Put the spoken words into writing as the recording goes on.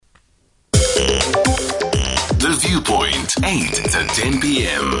The Viewpoint, 8 to 10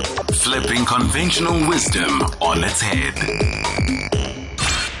 p.m. Flipping conventional wisdom on its head.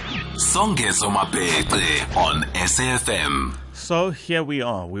 Songezo Mapete on SAFM. So here we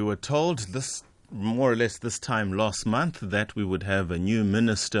are. We were told this, more or less this time last month, that we would have a new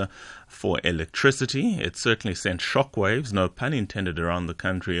minister for electricity. It certainly sent shockwaves, no pun intended, around the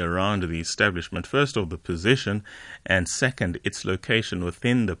country, around the establishment, first of the position, and second, its location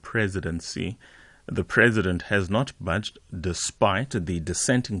within the presidency. The president has not budged despite the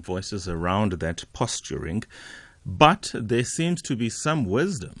dissenting voices around that posturing, but there seems to be some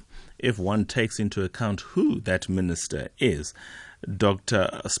wisdom if one takes into account who that minister is.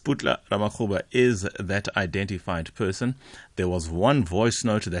 Dr. Cyril Ramaphosa is that identified person. There was one voice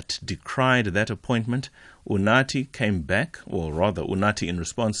note that decried that appointment. Unathi came back, or rather Unathi, in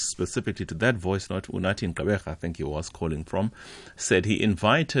response specifically to that voice note, Unathi in Gqeberha, I think he was calling from, said he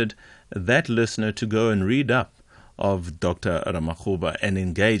invited that listener to go and read up of Dr. Ramaphosa and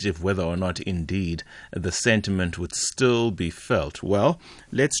engage if whether or not indeed the sentiment would still be felt. Well,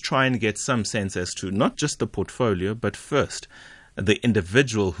 let's try and get some sense as to not just the portfolio, but first, the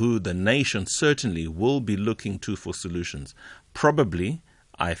individual who the nation certainly will be looking to for solutions. Probably,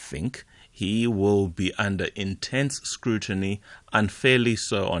 I think, he will be under intense scrutiny, unfairly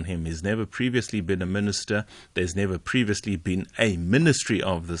so on him. He's never previously been a minister. There's never previously been a ministry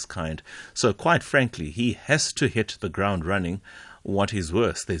of this kind. So quite frankly, he has to hit the ground running. What is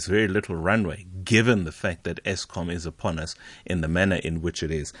worse, there's very little runway, given the fact that Eskom is upon us in the manner in which it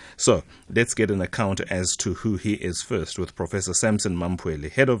is. So let's get an account as to who he is first with Professor Sampson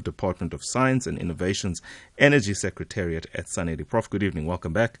Mamphweli, Head of Department of Science and Innovations, Energy Secretariat at SANEDI. Prof, good evening.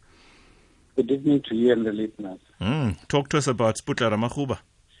 Welcome back. Good evening to you and the listeners. Talk to us about Cyril Ramaphosa.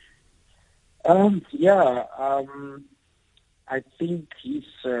 I think his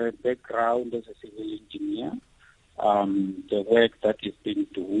background as a civil engineer, the work that he's been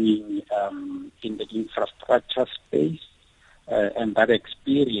doing in the infrastructure space, and that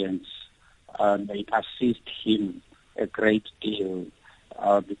experience may assist him a great deal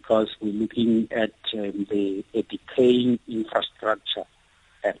because we're looking at the decaying infrastructure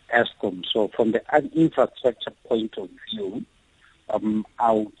at Eskom. So from the infrastructure point of view,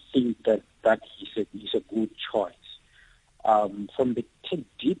 I would think that is a good choice. From the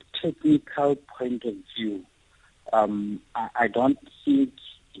deep technical point of view, I don't think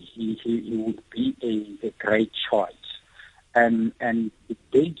he would be a great choice. And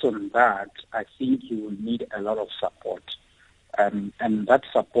based on that, I think he will need a lot of support. And that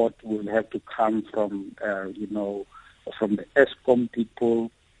support will have to come from, from the Eskom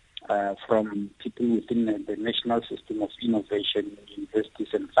people, from people within the National System of Innovation, universities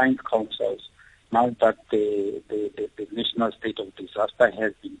and science councils. Now that the national state of disaster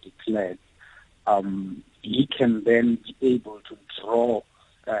has been declared, he can then be able to draw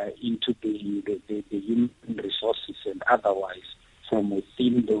into the human resources and otherwise from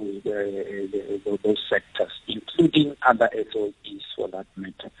within those sectors, including other SOEs for that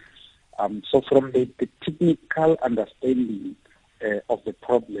matter. So from the technical understanding of the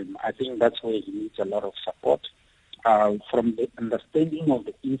problem, I think that's where he needs a lot of support. From the understanding of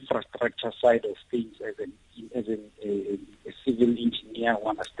the infrastructure side of things, as a civil engineer who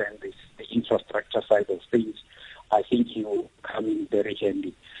understands the infrastructure side of things, I think he will come in very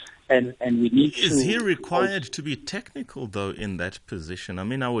handy. And we need to... Is he required to be technical, though, in that position? I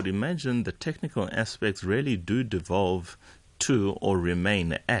mean, I would imagine the technical aspects really do devolve to or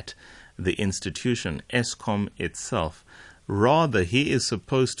remain at the institution, Eskom itself. Rather, he is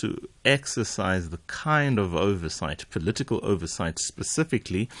supposed to exercise the kind of oversight, political oversight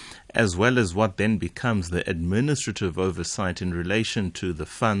specifically, as well as what then becomes the administrative oversight in relation to the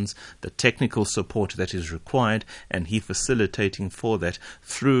funds, the technical support that is required, and he facilitating for that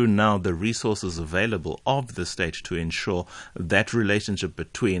through now the resources available of the state to ensure that relationship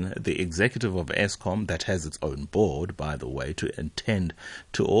between the executive of Eskom, that has its own board, by the way, to attend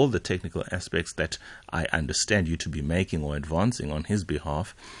to all the technical aspects that I understand you to be making or advancing on his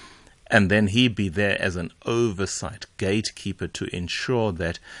behalf, and then he be there as an oversight gatekeeper to ensure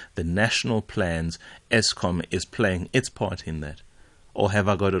that the national plans, Eskom is playing its part in that. Or have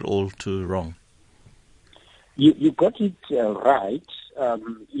I got it all too wrong? You got it right.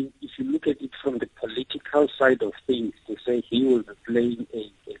 If you look at it from the political side of things, to say he will be playing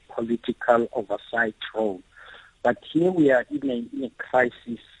a political oversight role. But here we are in a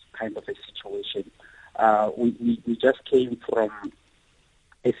crisis kind of a situation. We just came from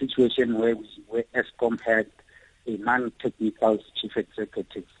a situation where Eskom had a non-technical chief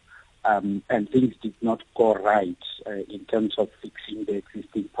executive, and things did not go right in terms of fixing the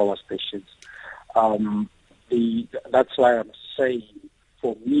existing power stations. That's why I'm saying,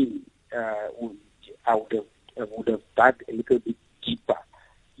 for me, I would have dug a little bit deeper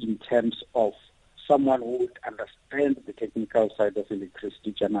in terms of someone who would understand the technical side of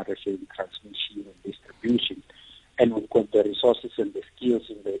electricity generation, transmission, and distribution, and we've got the resources and the skills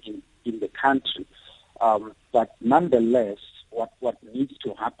in the country. But nonetheless, what needs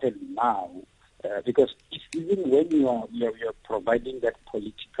to happen now, because even when you're providing that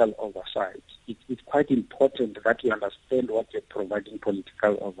political oversight, it's quite important that you understand what you're providing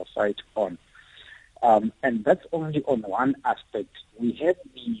political oversight on. And that's only on one aspect. We have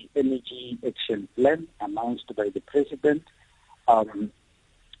the Energy Action Plan announced by the President.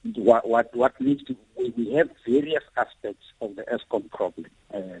 What needs to, we have various aspects of the ESCOM problem.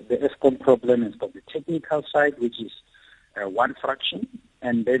 The ESCOM problem has got the technical side, which is one fraction,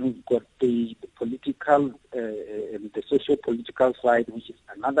 and then we've got the political and the socio-political side, which is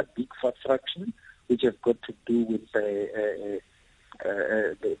another big fraction, which has got to do with the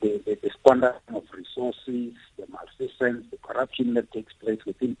squandering of resources, the malfeasance, the corruption that takes place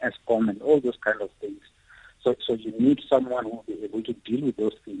within ESCOM, and all those kind of things. So you need someone who will be able to deal with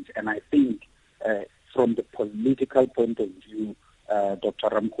those things. And I think from the political point of view, Dr.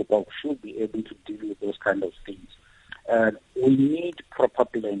 Ramaphosa should be able to deal with those kind of things. We need proper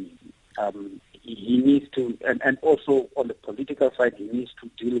planning. He needs to, and also on the political side, he needs to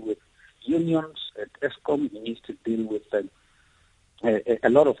deal with unions at ESCOM. He needs to deal with a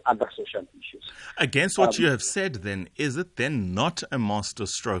lot of other social issues. Against what you have said, then, is it then not a master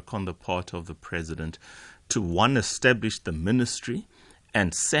stroke on the part of the President to, one, establish the ministry,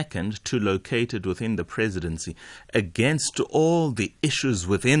 and second, to locate it within the presidency, against all the issues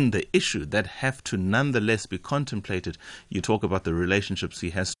within the issue that have to nonetheless be contemplated? You talk about the relationships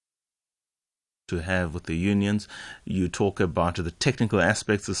he has to have with the unions. You talk about the technical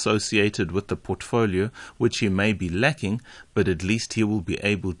aspects associated with the portfolio, which he may be lacking, but at least he will be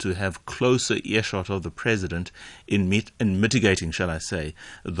able to have closer earshot of the President in mitigating, shall I say,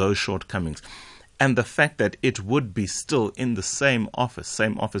 those shortcomings. And the fact that it would be still in the same office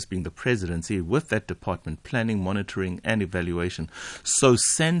being the presidency, with that department, planning, monitoring, and evaluation. So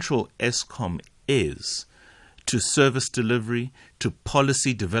central ESCOM is to service delivery, to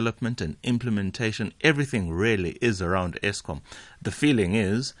policy development and implementation. Everything really is around ESCOM. The feeling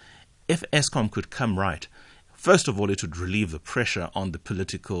is, if ESCOM could come right, first of all, it would relieve the pressure on the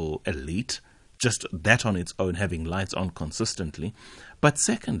political elite, just that on its own, having lights on consistently. But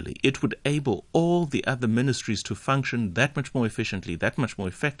secondly, it would enable all the other ministries to function that much more efficiently, that much more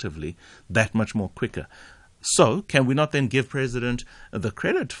effectively, that much more quicker. So, can we not then give President the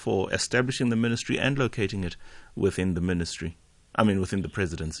credit for establishing the ministry and locating it within the ministry? Within the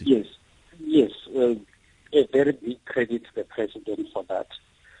presidency? Yes. A very big credit to the President for that.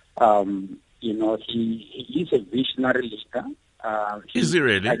 He is a visionary leader. Is he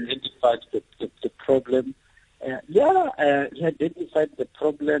really? Identified the problem. He identified the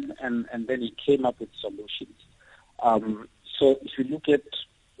problem and then he came up with solutions. So if you look at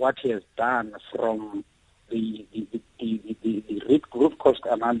what he has done from the root cause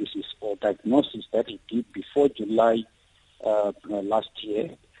analysis or diagnosis that he did before July last year,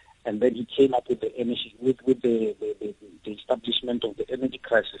 and then he came up with the energy with the establishment of the Energy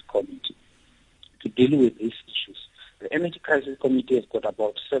Crisis Committee to deal with these issues. The Energy Crisis Committee has got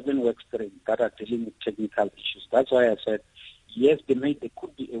about 7 work streams that are dealing with technical issues. That's why I said, yes, there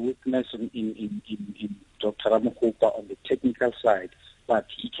could be a weakness in Dr. Ramaphosa on the technical side, but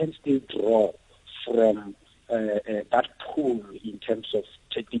he can still draw from that pool in terms of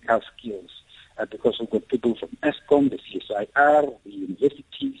technical skills, because we've got people from ESCOM, the CSIR, the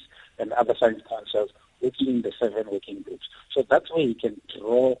universities, and other science councils working in the 7 working groups. So that's where he can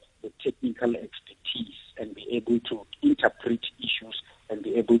draw the technical expertise and be able to interpret issues and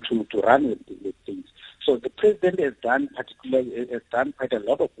be able to run with things. So the President has done quite a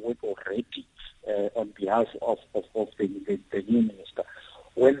lot of work already on behalf of the new minister.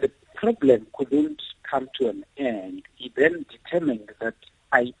 When the problem couldn't come to an end, he then determined that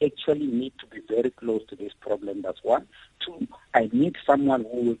I actually need to be very close to this problem. That's one. 2, I need someone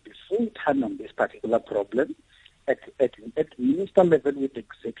who will be full-time on this particular problem at minister level with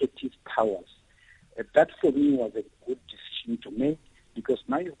executive powers. That for me was a good decision to make, because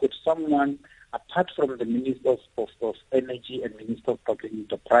now you've got someone, apart from the Minister of Energy and Minister of Public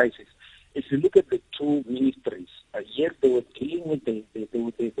Enterprises. If you look at the 2 ministries, yes, they were dealing with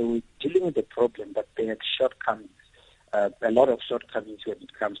the problem, but they had shortcomings. A lot of shortcomings when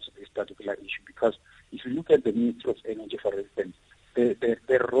it comes to this particular issue, because if you look at the Minister of Energy, for instance,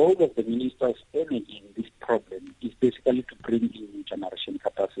 the role of the Minister of Energy in this problem is basically to bring in new generation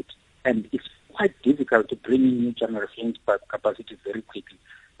capacity. And it's quite difficult to bring in new generation capacity very quickly.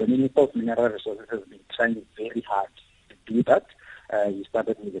 The Minister of Mineral Resources has been trying very hard to do that. He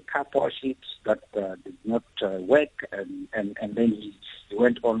started with the car power ships that did not work, and then he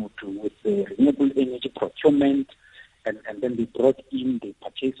went on with the renewable energy procurement, and then they brought in the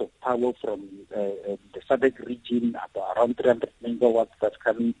purchase of power from the SADC region, about around 300 megawatts that's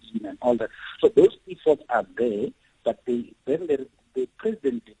coming in and all that. So those efforts are there, but then the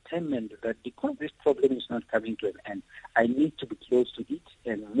president determined that because this problem is not coming to an end, I need to be close to it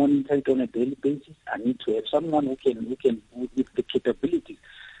and monitor it on a daily basis. I need to have someone who can with the capabilities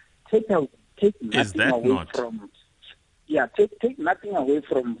take nothing away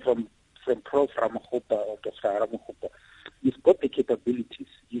from Prof Ramaphosa or Dr. Ramaphosa. He's got the capabilities.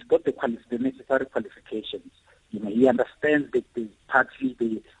 He's got the necessary qualifications. He understands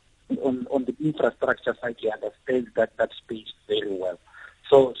partly on the infrastructure side. He understands that space very well.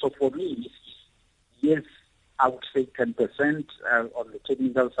 So for me, yes, I would say 10% on the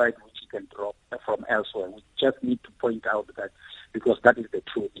technical side, which he can drop from elsewhere. We just need to point out that, because that is the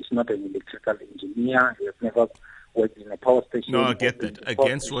truth. He's not an electrical engineer. He has never worked in a power station. No, I get that.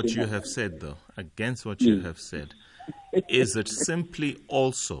 Against what you have said, though, is it simply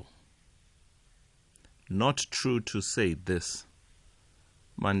also not true to say this?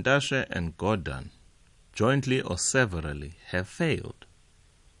 Mantashe and Gordhan, jointly or severally, have failed.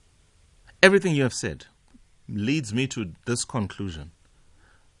 Everything you have said leads me to this conclusion.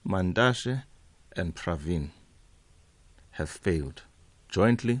 Mantashe and Pravin have failed,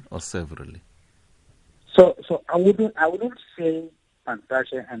 jointly or severally. So I wouldn't say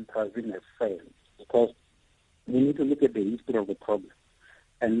Mantashe and Pravin have failed, because we need to look at the history of the problem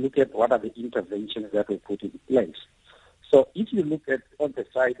and look at what are the interventions that were put in place. So if you look at on the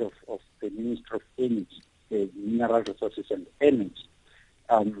side of the Minister of Energy, Mineral Resources and Energy,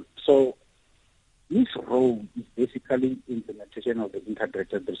 so his role is basically implementation of the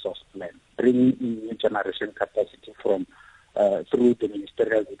integrated resource plan, bringing in new generation capacity from through the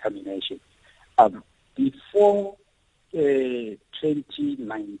ministerial determination. Before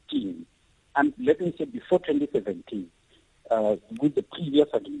 2019, and let me say before 2017, with the previous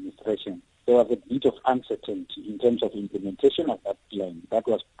administration, there was a bit of uncertainty in terms of implementation of that plan. That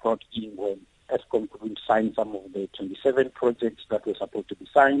was brought in when Eskom couldn't sign some of the 27 projects that were supposed to be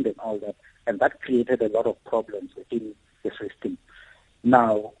signed and all that, and that created a lot of problems within the system.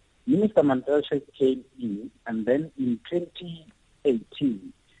 Now, Minister Mantashe came in, and then in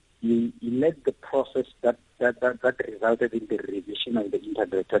 2018, he led the process that resulted in the revision of the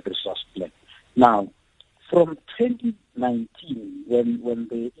integrated resource plan. Now, from 2019, when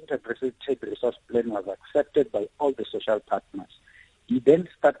the integrated resource plan was accepted by all the social partners, he then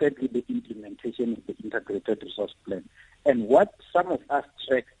started with the implementation of the integrated resource plan. And what some of us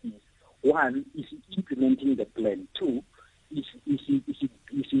track is, one, is he implementing the plan? Two, is he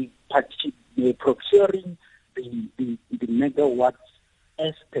procuring the megawatts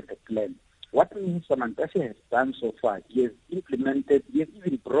as per the plan? What Minister Mantashe has done so far, he has implemented, he has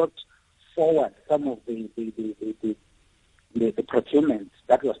even brought forward some of the procurements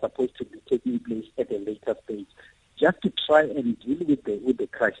that were supposed to be taking place at a later stage, just to try and deal with the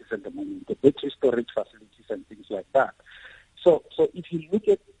crisis at the moment, the battery storage facilities and things like that. So if you look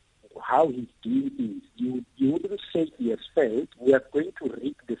at how he's doing things, you wouldn't say he has failed. We are going to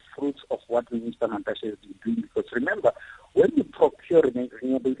reap the fruits of what Minister Mantashe has been doing, because remember, when you procure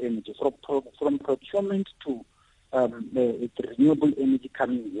renewable energy, from procurement to the renewable energy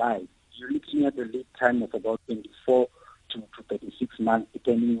coming live, you're looking at a lead time of about 24 to 36 months,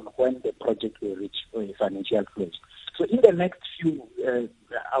 depending on when the project will reach a financial close. So in the next few, I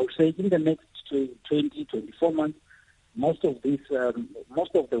would say in the next 20, 24 months, most of the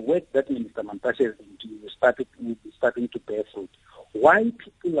work that Minister Mantashe has been doing will be starting to bear fruit. Why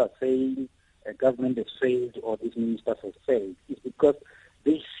people are saying government has failed or these ministers have failed is because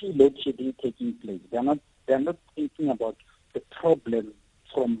they see load shedding taking place. They're not thinking about the problem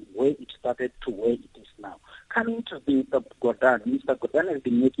from where it started to where it is now. Coming to Mr. Gordhan has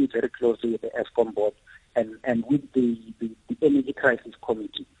been working very closely with the Eskom board and with the Energy Crisis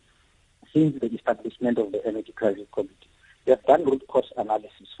Committee since the establishment of the Energy Crisis Committee. They have done root cause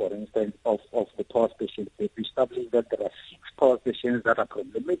analysis, for instance, of the power stations. They've established that there are 6 power stations that are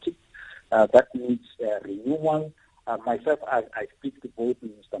problematic, that needs renewal. Myself, I speak to both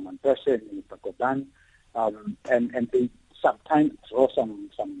Mr. Mantashe and Mr. Gordhan, and they sometimes draw some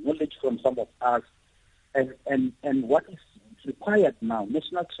knowledge from some of us. And what is required now,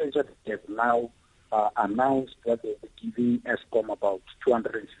 National Treasury has now announced that they will be giving Eskom about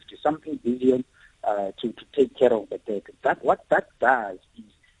 250-something billion to take care of the debt. What that does is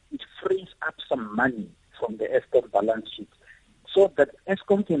it frees up some money from the Eskom balance sheet, so that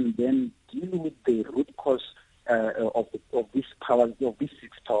Eskom can then deal with the root cause of these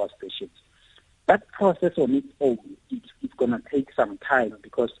 6 power stations. That process on its own, it's going to take some time,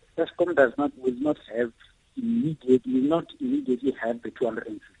 because Eskom will not immediately have the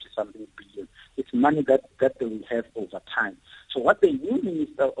 250-something billion. It's money that they will have over time. So what the new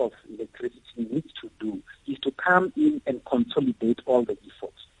Minister of Electricity needs to do is to come in and consolidate all the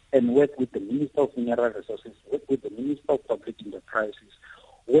efforts and work with the Minister of Mineral Resources, work with the Minister of Public Enterprises,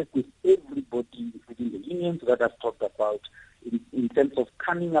 work with everybody within the unions that I've talked about in terms of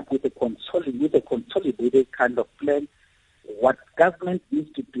coming up with a consolidated kind of plan. What government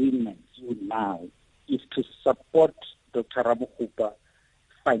needs to do now is to support Dr. Ramaphosa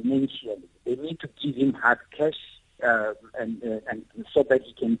financially. They need to give him hard cash, and so that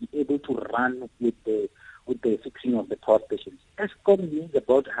he can be able to run with the fixing of the power stations. Eskom needs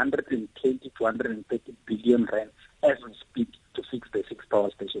about 120 to 130 billion rand as we speak to fix the 6 power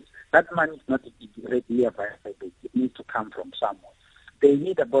stations. That money is not readily available. It needs to come from somewhere. They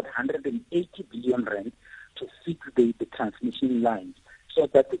need about 180 billion rand to fix the transmission lines, so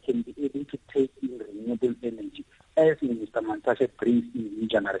that they can be able to take in renewable energy as Minister Mantashe brings in new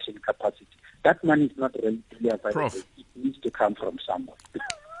generation capacity. That money is not readily available. Prof, it needs to come from somewhere.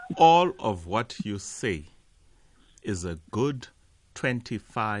 all of what you say is a good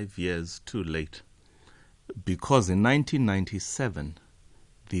 25 years too late, because in 1997,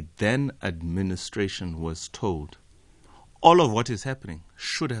 the then administration was told all of what is happening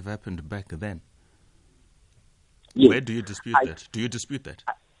should have happened back then. Yes. Where do you dispute that? Do you dispute that?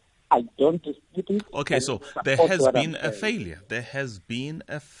 I don't dispute it. Okay, so there has been a failure. There has been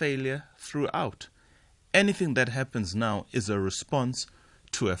a failure throughout. Anything that happens now is a response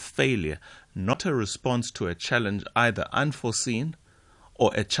to a failure, not a response to a challenge either unforeseen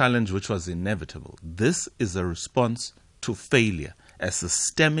or a challenge which was inevitable. This is a response to failure, a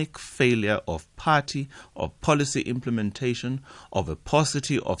systemic failure of party, of policy implementation, of a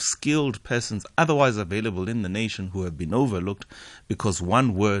paucity of skilled persons otherwise available in the nation who have been overlooked because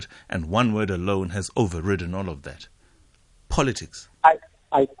one word and one word alone has overridden all of that. Politics.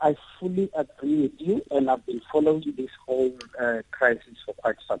 I fully agree with you, and I've been following this whole crisis for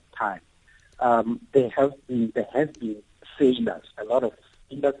quite some time. There has been failures, a lot of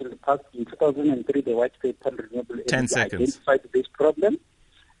failures in the past. In 2003, the White Paper on Renewable Energy identified this problem,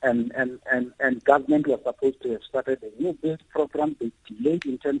 and government was supposed to have started a new build program. They delayed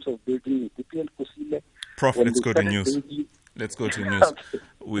in terms of building DPL Kusile. Prof, let's go to news. Let's go to news.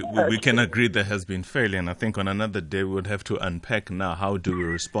 We can agree there has been failure, and I think on another day we would have to unpack now how do we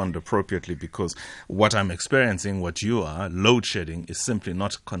respond appropriately, because what I'm experiencing, what you are, load shedding, is simply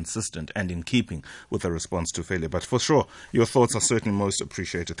not consistent and in keeping with a response to failure. But for sure, your thoughts are certainly most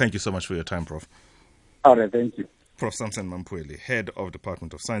appreciated. Thank you so much for your time, Prof. All right, thank you. Prof Sampson Mamphweli, Head of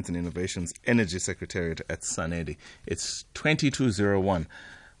Department of Science and Innovations, Energy Secretariat at SANEDI. It's 2201.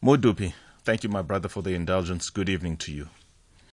 Modupi, thank you, my brother, for the indulgence. Good evening to you.